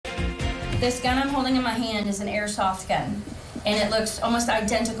This gun I'm holding in my hand is an airsoft gun, and it looks almost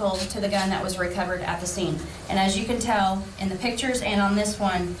identical to the gun that was recovered at the scene. And as you can tell in the pictures and on this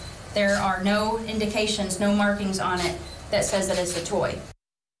one, there are no indications, no markings on it that says that it's a toy.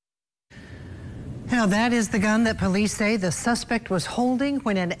 Now, that is the gun that police say the suspect was holding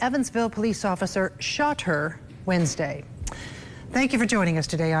when an Evansville police officer shot her Wednesday. Thank you for joining us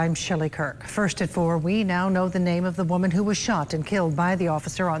today. I'm Shelley Kirk. First at 4, we now know the name of the woman who was shot and killed by the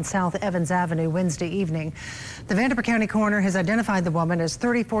officer on South Evans Avenue Wednesday evening. The Vanderburgh County Coroner has identified the woman as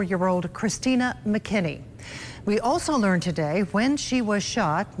 34-year-old Christina McKinney. We also learned today when she was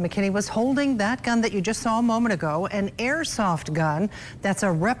shot, McKinney was holding that gun that you just saw a moment ago, an airsoft gun that's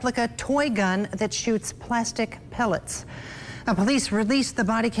a replica toy gun that shoots plastic pellets. Now, police released the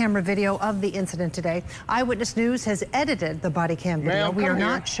body camera video of the incident today. Eyewitness News has edited the body cam video. We are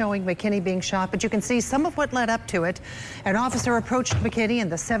not showing McKinney being shot, but you can see some of what led up to it. An officer approached McKinney in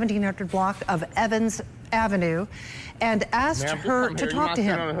the 1700 block of Evans Avenue and asked her to talk to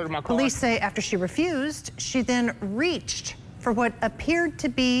him. Police say after she refused, she then reached for what appeared to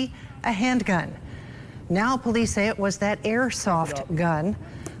be a handgun. Now police say it was that airsoft gun.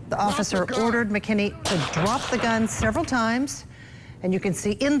 The officer ordered McKinney to drop the gun several times, and you can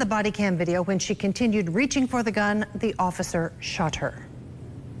see in the body cam video when she continued reaching for the gun, the officer shot her.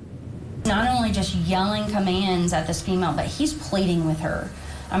 Not only just yelling commands at this female, but he's pleading with her.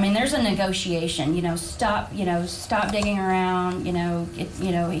 I mean, there's a negotiation, stop digging around,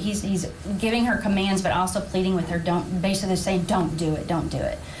 he's giving her commands, but also pleading with her, basically saying, don't do it, don't do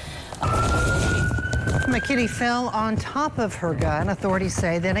it. McKinney fell on top of her gun, authorities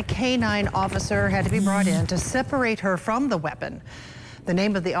say. Then a K-9 officer had to be brought in to separate her from the weapon. The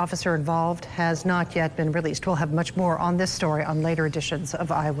name of the officer involved has not yet been released. We'll have much more on this story on later editions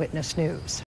of Eyewitness News.